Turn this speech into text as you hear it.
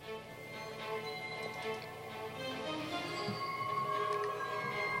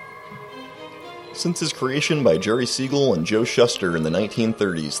Since his creation by Jerry Siegel and Joe Shuster in the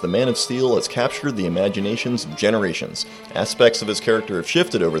 1930s, the Man of Steel has captured the imaginations of generations. Aspects of his character have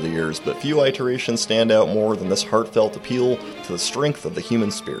shifted over the years, but few iterations stand out more than this heartfelt appeal to the strength of the human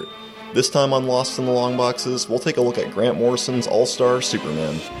spirit. This time on Lost in the Long Boxes, we'll take a look at Grant Morrison's All-Star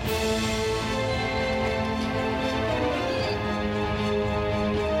Superman.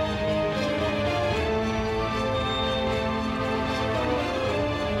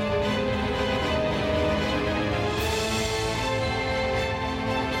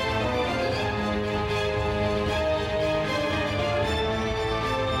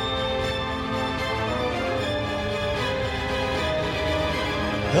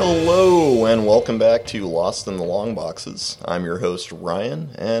 Hello, and welcome back to Lost in the Long Boxes. I'm your host,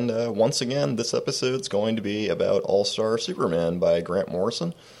 Ryan, and once again, this episode's going to be about All-Star Superman by Grant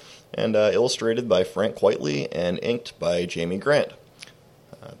Morrison, and illustrated by Frank Quitely and inked by Jamie Grant.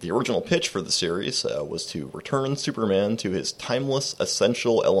 The original pitch for the series was to return Superman to his timeless,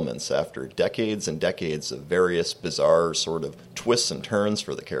 essential elements after decades and decades of various bizarre sort of twists and turns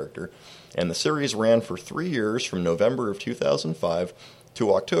for the character, and the series ran for 3 years from November of 2005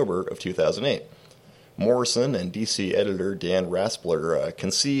 to October of 2008. Morrison and DC editor Dan Raspler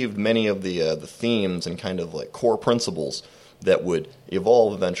conceived many of the themes and kind of like core principles that would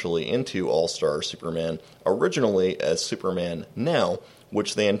evolve eventually into All-Star Superman, originally as Superman Now,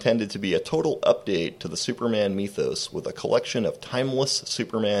 which they intended to be a total update to the Superman mythos with a collection of timeless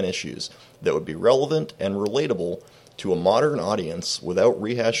Superman issues that would be relevant and relatable to a modern audience without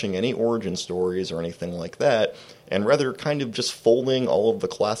rehashing any origin stories or anything like that, and rather kind of just folding all of the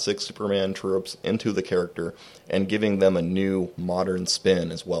classic Superman tropes into the character and giving them a new, modern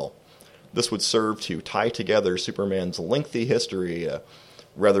spin as well. This would serve to tie together Superman's lengthy history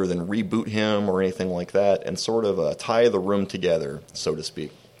rather than reboot him or anything like that, and sort of tie the room together, so to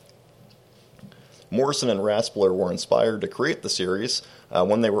speak. Morrison and Raspler were inspired to create the series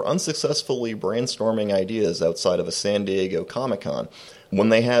when they were unsuccessfully brainstorming ideas outside of a San Diego Comic-Con, when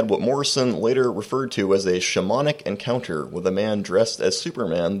they had what Morrison later referred to as a shamanic encounter with a man dressed as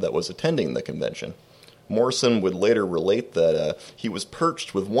Superman that was attending the convention. Morrison would later relate that he was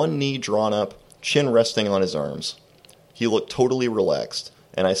perched with one knee drawn up, chin resting on his arms. He looked totally relaxed,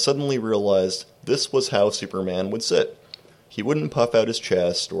 and I suddenly realized this was how Superman would sit. He wouldn't puff out his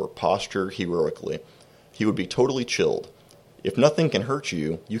chest or posture heroically. He would be totally chilled. If nothing can hurt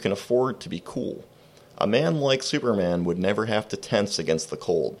you, you can afford to be cool. A man like Superman would never have to tense against the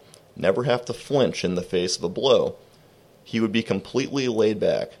cold, never have to flinch in the face of a blow. He would be completely laid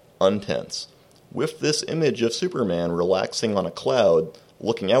back, untense. With this image of Superman relaxing on a cloud,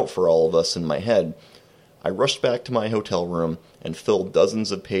 looking out for all of us in my head, I rushed back to my hotel room and filled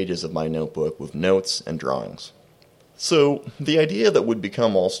dozens of pages of my notebook with notes and drawings. So, the idea that would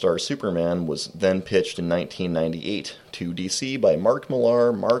become All-Star Superman was then pitched in 1998 to DC by Mark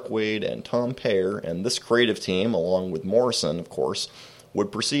Millar, Mark Waid, and Tom Peyer, and this creative team, along with Morrison, of course,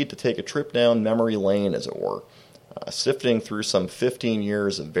 would proceed to take a trip down memory lane, as it were, sifting through some 15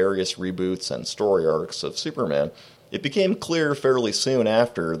 years of various reboots and story arcs of Superman. It became clear fairly soon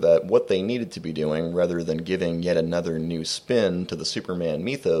after that what they needed to be doing, rather than giving yet another new spin to the Superman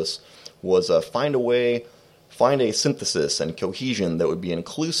mythos, was find a synthesis and cohesion that would be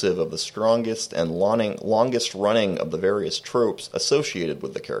inclusive of the strongest and longest running of the various tropes associated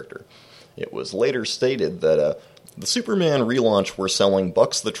with the character. It was later stated that the Superman relaunch we're selling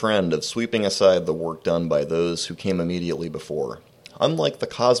bucks the trend of sweeping aside the work done by those who came immediately before. Unlike the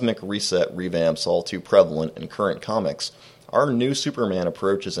cosmic reset revamps all too prevalent in current comics, our new Superman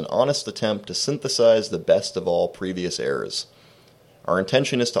approach is an honest attempt to synthesize the best of all previous eras. Our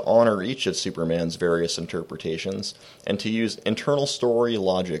intention is to honor each of Superman's various interpretations, and to use internal story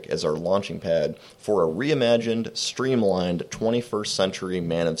logic as our launching pad for a reimagined, streamlined 21st century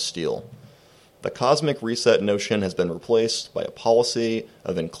Man of Steel. The cosmic reset notion has been replaced by a policy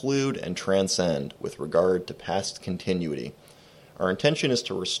of include and transcend with regard to past continuity. Our intention is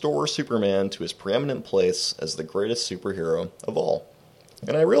to restore Superman to his preeminent place as the greatest superhero of all.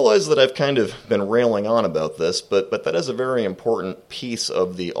 And I realize that I've kind of been railing on about this, but that is a very important piece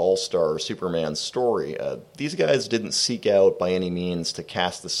of the All-Star Superman story. These guys didn't seek out by any means to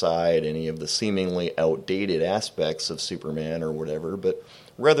cast aside any of the seemingly outdated aspects of Superman or whatever, but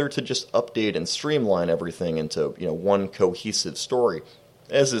rather to just update and streamline everything into, one cohesive story.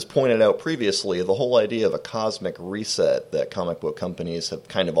 As is pointed out previously, the whole idea of a cosmic reset that comic book companies have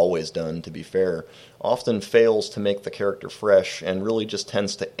kind of always done, to be fair, often fails to make the character fresh and really just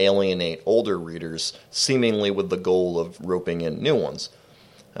tends to alienate older readers, seemingly with the goal of roping in new ones.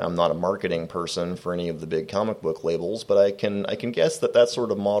 I'm not a marketing person for any of the big comic book labels, but I can guess that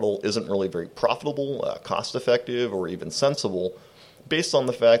sort of model isn't really very profitable, cost-effective, or even sensible, based on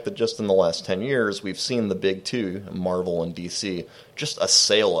the fact that just in the last 10 years, we've seen the big two, Marvel and DC, just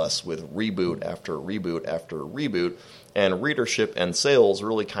assail us with reboot after reboot after reboot, and readership and sales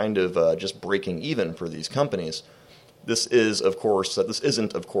really kind of just breaking even for these companies. This isn't, of course,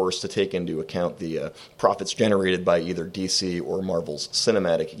 to take into account the profits generated by either DC or Marvel's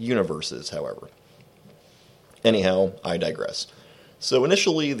cinematic universes, however. Anyhow, I digress. So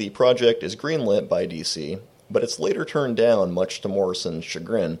initially, the project is greenlit by DC, but it's later turned down much to Morrison's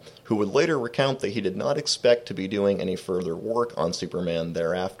chagrin, who would later recount that he did not expect to be doing any further work on Superman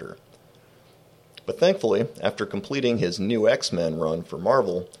thereafter. But thankfully, after completing his New X-Men run for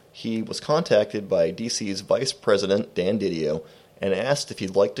Marvel, he was contacted by DC's Vice President Dan Didio and asked if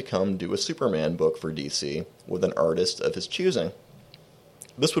he'd like to come do a Superman book for DC with an artist of his choosing.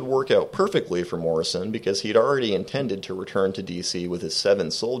 This would work out perfectly for Morrison because he'd already intended to return to DC with his Seven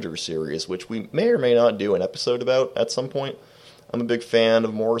Soldiers series, which we may or may not do an episode about at some point. I'm a big fan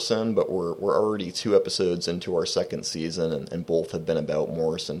of Morrison, but we're already 2 episodes into our second season, and both have been about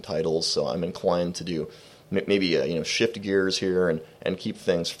Morrison titles, so I'm inclined to do maybe shift gears here and keep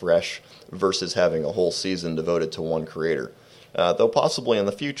things fresh versus having a whole season devoted to one creator. Though possibly in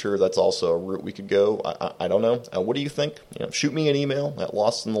the future, that's also a route we could go. I don't know. What do you think? Shoot me an email at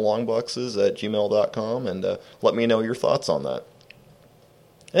lostinthelongboxes@gmail.com and let me know your thoughts on that.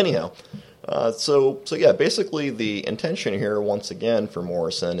 Anyhow, so yeah, basically the intention here, once again, for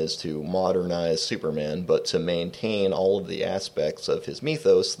Morrison is to modernize Superman, but to maintain all of the aspects of his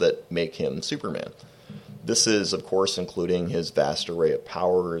mythos that make him Superman. This is, of course, including his vast array of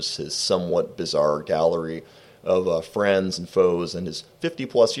powers, his somewhat bizarre gallery of friends and foes, and his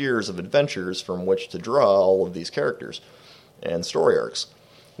 50-plus years of adventures from which to draw all of these characters and story arcs.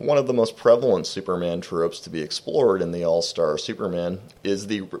 One of the most prevalent Superman tropes to be explored in the All-Star Superman is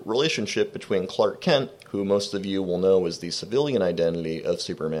the relationship between Clark Kent, who most of you will know as the civilian identity of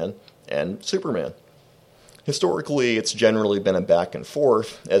Superman, and Superman. Historically, it's generally been a back and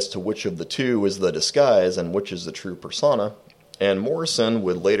forth as to which of the two is the disguise and which is the true persona, and Morrison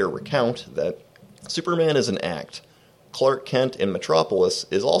would later recount that Superman is an act. Clark Kent in Metropolis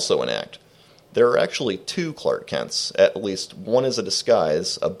is also an act. There are actually 2 Clark Kents. At least one is a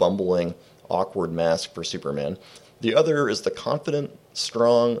disguise, a bumbling, awkward mask for Superman. The other is the confident,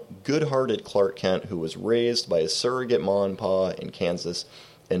 strong, good-hearted Clark Kent who was raised by his surrogate ma and pa in Kansas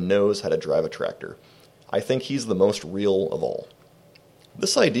and knows how to drive a tractor. I think he's the most real of all.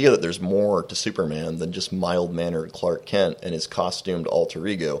 This idea that there's more to Superman than just mild-mannered Clark Kent and his costumed alter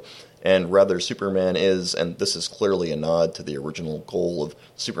ego, and rather Superman is, and this is clearly a nod to the original goal of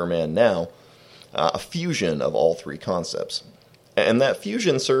Superman Now, a fusion of all 3 concepts. And that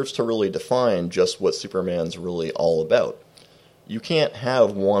fusion serves to really define just what Superman's really all about. You can't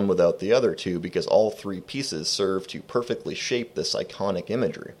have one without the other 2 because all 3 pieces serve to perfectly shape this iconic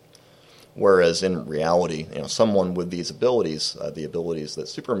imagery. Whereas in reality, someone with these abilities, the abilities that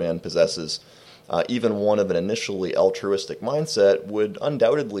Superman possesses, even one of an initially altruistic mindset, would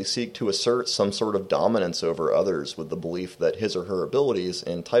undoubtedly seek to assert some sort of dominance over others with the belief that his or her abilities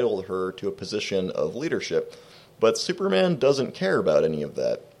entitled her to a position of leadership. But Superman doesn't care about any of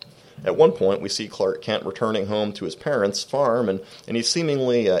that. At one point, we see Clark Kent returning home to his parents' farm, and he's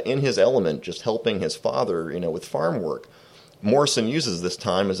seemingly in his element, just helping his father, with farm work. Morrison uses this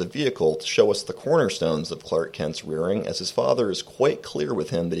time as a vehicle to show us the cornerstones of Clark Kent's rearing, as his father is quite clear with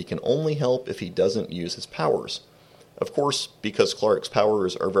him that he can only help if he doesn't use his powers. Of course, because Clark's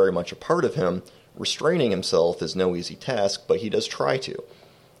powers are very much a part of him, restraining himself is no easy task, but he does try to.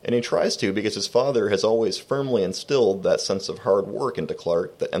 And he tries to because his father has always firmly instilled that sense of hard work into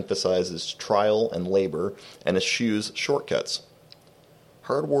Clark that emphasizes trial and labor and eschews shortcuts.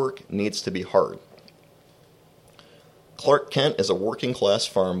 Hard work needs to be hard. Clark Kent is a working-class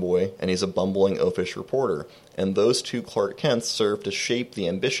farm boy, and he's a bumbling oafish reporter, and those 2 Clark Kents serve to shape the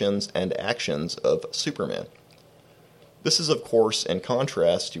ambitions and actions of Superman. This is, of course, in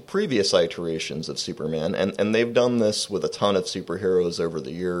contrast to previous iterations of Superman, and they've done this with a ton of superheroes over the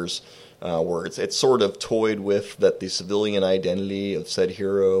years, where it's sort of toyed with that the civilian identity of said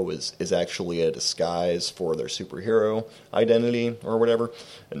hero is actually a disguise for their superhero identity or whatever.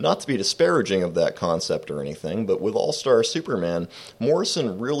 And not to be disparaging of that concept or anything, but with All-Star Superman,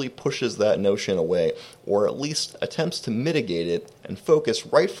 Morrison really pushes that notion away, or at least attempts to mitigate it and focus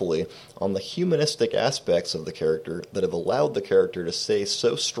rightfully on the humanistic aspects of the character that have allowed the character to stay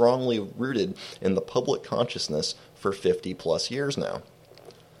so strongly rooted in the public consciousness for 50-plus years now.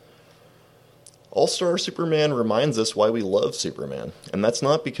 All-Star Superman reminds us why we love Superman, and that's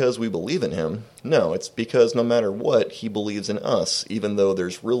not because we believe in him. No, it's because no matter what, he believes in us, even though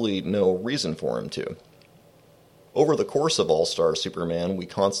there's really no reason for him to. Over the course of All-Star Superman, we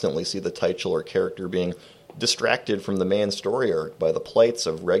constantly see the titular character being distracted from the main story arc by the plights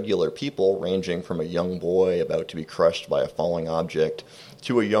of regular people, ranging from a young boy about to be crushed by a falling object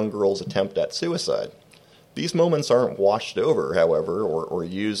to a young girl's attempt at suicide. These moments aren't washed over, however, or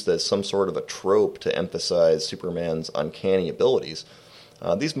used as some sort of a trope to emphasize Superman's uncanny abilities.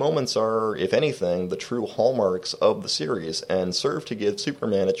 These moments are, if anything, the true hallmarks of the series and serve to give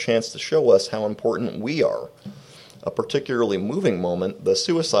Superman a chance to show us how important we are. A particularly moving moment, the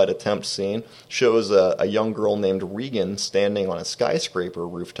suicide attempt scene, shows a young girl named Regan standing on a skyscraper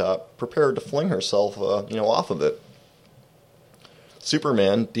rooftop, prepared to fling herself, off of it.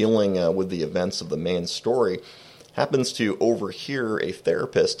 Superman, dealing with the events of the main story, happens to overhear a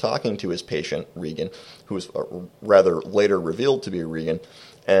therapist talking to his patient, Regan, who is rather later revealed to be Regan,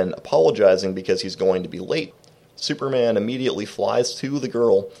 and apologizing because he's going to be late. Superman immediately flies to the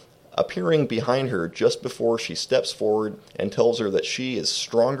girl, appearing behind her just before she steps forward and tells her that she is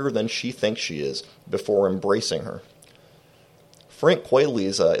stronger than she thinks she is, before embracing her. Frank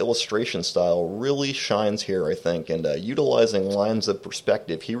Quitely's illustration style really shines here, I think, and utilizing lines of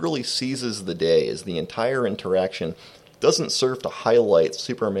perspective, he really seizes the day as the entire interaction doesn't serve to highlight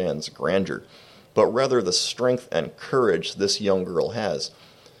Superman's grandeur, but rather the strength and courage this young girl has.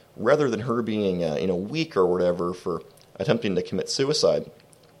 Rather than her being weak or whatever for attempting to commit suicide,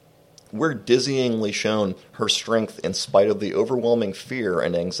 we're dizzyingly shown her strength in spite of the overwhelming fear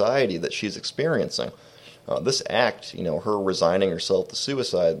and anxiety that she's experiencing. This act, her resigning herself to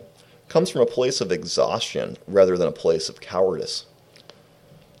suicide, comes from a place of exhaustion rather than a place of cowardice.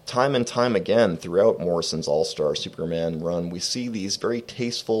 Time and time again throughout Morrison's All-Star Superman run, we see these very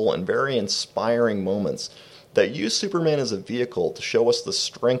tasteful and very inspiring moments that use Superman as a vehicle to show us the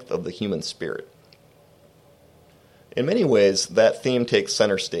strength of the human spirit. In many ways, that theme takes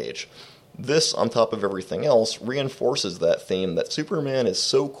center stage. This, on top of everything else, reinforces that theme that Superman is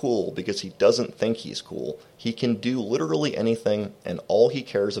so cool because he doesn't think he's cool. He can do literally anything, and all he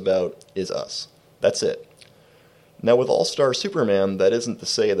cares about is us. That's it. Now, with All-Star Superman, that isn't to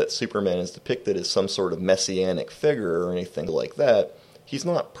say that Superman is depicted as some sort of messianic figure or anything like that. He's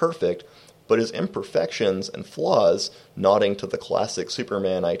not perfect, but his imperfections and flaws, nodding to the classic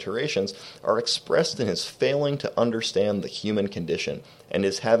Superman iterations, are expressed in his failing to understand the human condition, and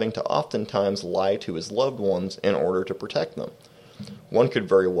his having to oftentimes lie to his loved ones in order to protect them. One could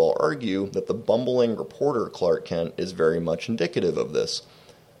very well argue that the bumbling reporter Clark Kent is very much indicative of this.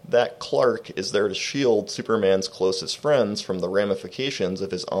 That Clark is there to shield Superman's closest friends from the ramifications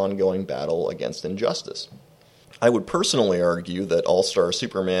of his ongoing battle against injustice. I would personally argue that All-Star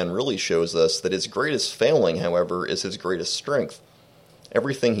Superman really shows us that his greatest failing, however, is his greatest strength.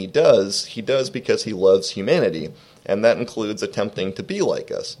 Everything he does because he loves humanity, and that includes attempting to be like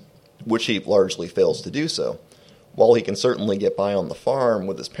us, which he largely fails to do so. While he can certainly get by on the farm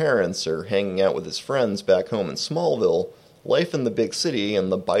with his parents or hanging out with his friends back home in Smallville, life in the big city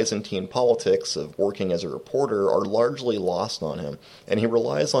and the Byzantine politics of working as a reporter are largely lost on him, and he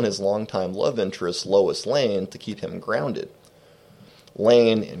relies on his longtime love interest Lois Lane to keep him grounded.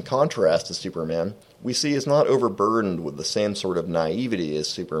 Lane, in contrast to Superman, we see is not overburdened with the same sort of naivety as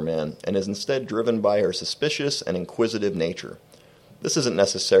Superman, and is instead driven by her suspicious and inquisitive nature. This isn't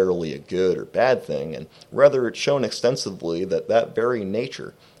necessarily a good or bad thing, and rather it's shown extensively that that very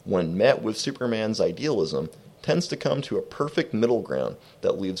nature, when met with Superman's idealism, tends to come to a perfect middle ground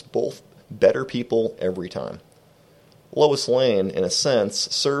that leaves both better people every time. Lois Lane, in a sense,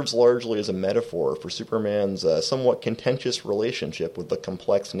 serves largely as a metaphor for Superman's somewhat contentious relationship with the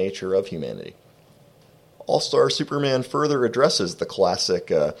complex nature of humanity. All-Star Superman further addresses the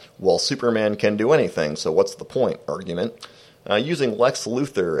classic, well, Superman can do anything, so what's the point argument, using Lex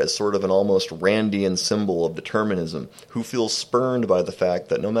Luthor as sort of an almost Randian symbol of determinism, who feels spurned by the fact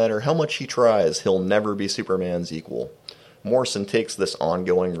that no matter how much he tries, he'll never be Superman's equal. Morrison takes this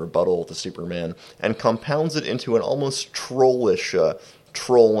ongoing rebuttal to Superman and compounds it into an almost trollish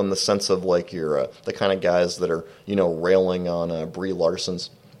troll in the sense of like you're the kind of guys that are, railing on Brie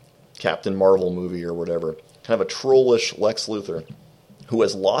Larson's Captain Marvel movie or whatever. Kind of a trollish Lex Luthor who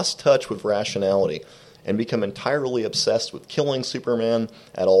has lost touch with rationality and become entirely obsessed with killing Superman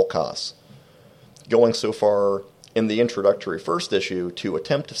at all costs, going so far in the introductory first issue to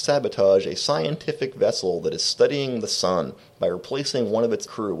attempt to sabotage a scientific vessel that is studying the sun by replacing one of its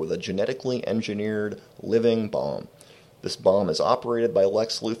crew with a genetically engineered living bomb. This bomb is operated by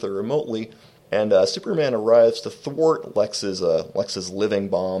Lex Luthor remotely, And Superman arrives to thwart Lex's living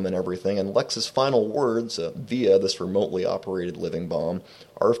bomb and everything, and Lex's final words via this remotely operated living bomb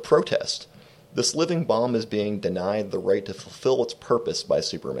are of protest. This living bomb is being denied the right to fulfill its purpose by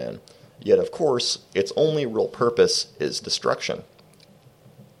Superman. Yet, of course, its only real purpose is destruction.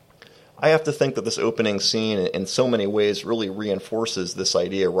 I have to think that this opening scene in so many ways really reinforces this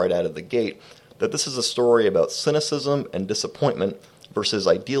idea right out of the gate, that this is a story about cynicism and disappointment versus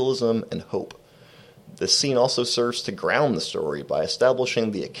idealism and hope. This scene also serves to ground the story by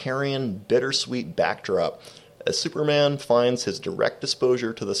establishing the Icarian, bittersweet backdrop as Superman finds his direct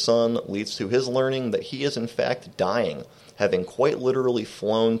exposure to the sun leads to his learning that he is in fact dying, having quite literally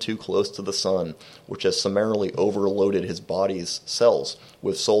flown too close to the sun, which has summarily overloaded his body's cells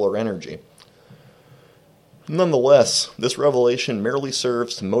with solar energy. Nonetheless, this revelation merely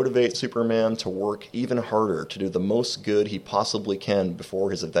serves to motivate Superman to work even harder to do the most good he possibly can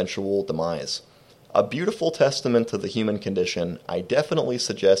before his eventual demise. A beautiful testament to the human condition. I definitely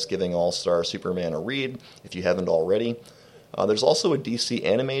suggest giving All-Star Superman a read if you haven't already. There's also a DC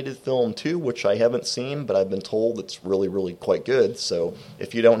animated film too, which I haven't seen, but I've been told it's really, really quite good. So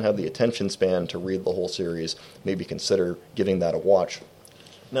if you don't have the attention span to read the whole series, maybe consider giving that a watch.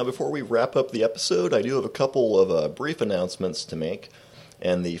 Now, before we wrap up the episode, I do have a couple of brief announcements to make,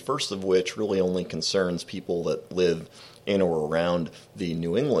 and the first of which really only concerns people that live in or around the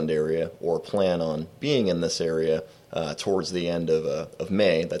New England area or plan on being in this area towards the end of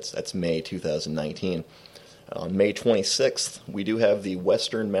May. That's May 2019. On May 26th, we do have the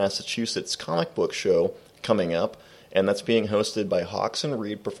Western Massachusetts Comic Book Show coming up, and that's being hosted by Hawks and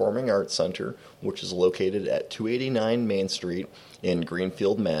Reed Performing Arts Center, which is located at 289 Main Street in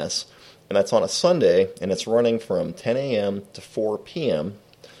Greenfield, Mass. And that's on a Sunday, and it's running from 10 a.m. to 4 p.m.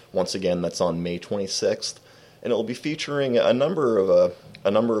 Once again, that's on May 26th. And it'll be featuring a number of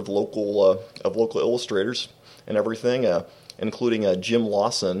local illustrators and everything, including Jim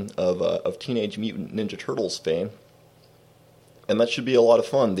Lawson of Teenage Mutant Ninja Turtles fame. And that should be a lot of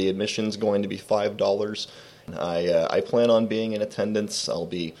fun. The admission's going to be $5. I plan on being in attendance. I'll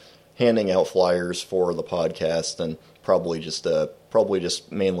be handing out flyers for the podcast and probably just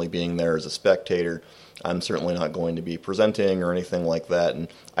mainly being there as a spectator. I'm certainly not going to be presenting or anything like that, and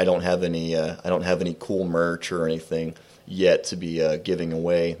I don't have any cool merch or anything yet to be giving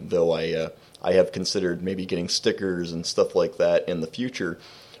away. Though I have considered maybe getting stickers and stuff like that in the future,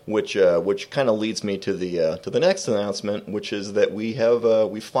 which kind of leads me to the next announcement, which is that we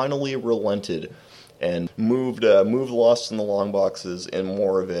finally relented and moved Lost in the Long Boxes in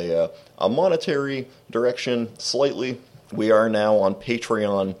more of a monetary direction slightly. We are now on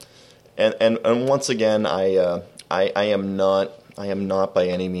Patreon. And once again, I am not by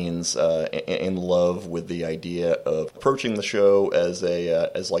any means in love with the idea of approaching the show as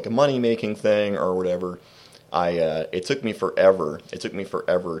like a money making thing or whatever. It took me forever. It took me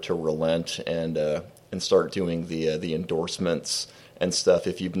forever to relent and start doing the endorsements and stuff.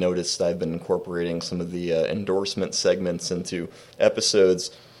 If you've noticed, I've been incorporating some of the endorsement segments into episodes.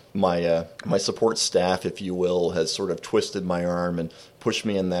 My support staff, if you will, has sort of twisted my arm and pushed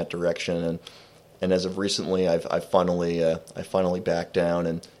me in that direction, and as of recently, I've finally backed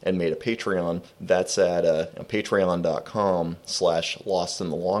down and made a Patreon. That's at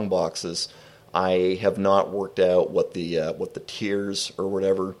patreon.com/lostinthelongboxes. I have not worked out what the tiers or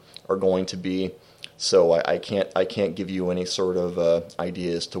whatever are going to be, so I can't give you any sort of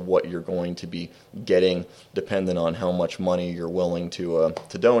idea as to what you're going to be getting, depending on how much money you're willing to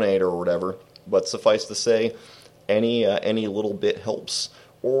donate or whatever. But suffice to say, any little bit helps,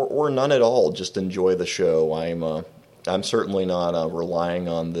 or none at all. Just enjoy the show. I'm certainly not relying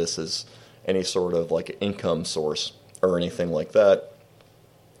on this as any sort of like income source or anything like that.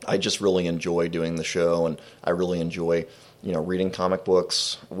 I just really enjoy doing the show, and I really enjoy reading comic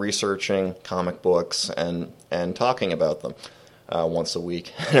books, researching comic books, and talking about them once a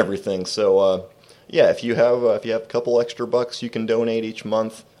week and everything. So yeah, if you have a couple extra bucks you can donate each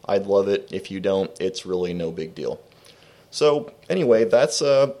month, I'd love it. If you don't, it's really no big deal. So anyway, that's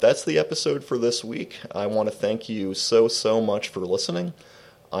the episode for this week. I want to thank you so much for listening.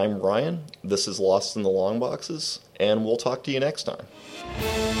 I'm Ryan. This is Lost in the Long Boxes, and we'll talk to you next time.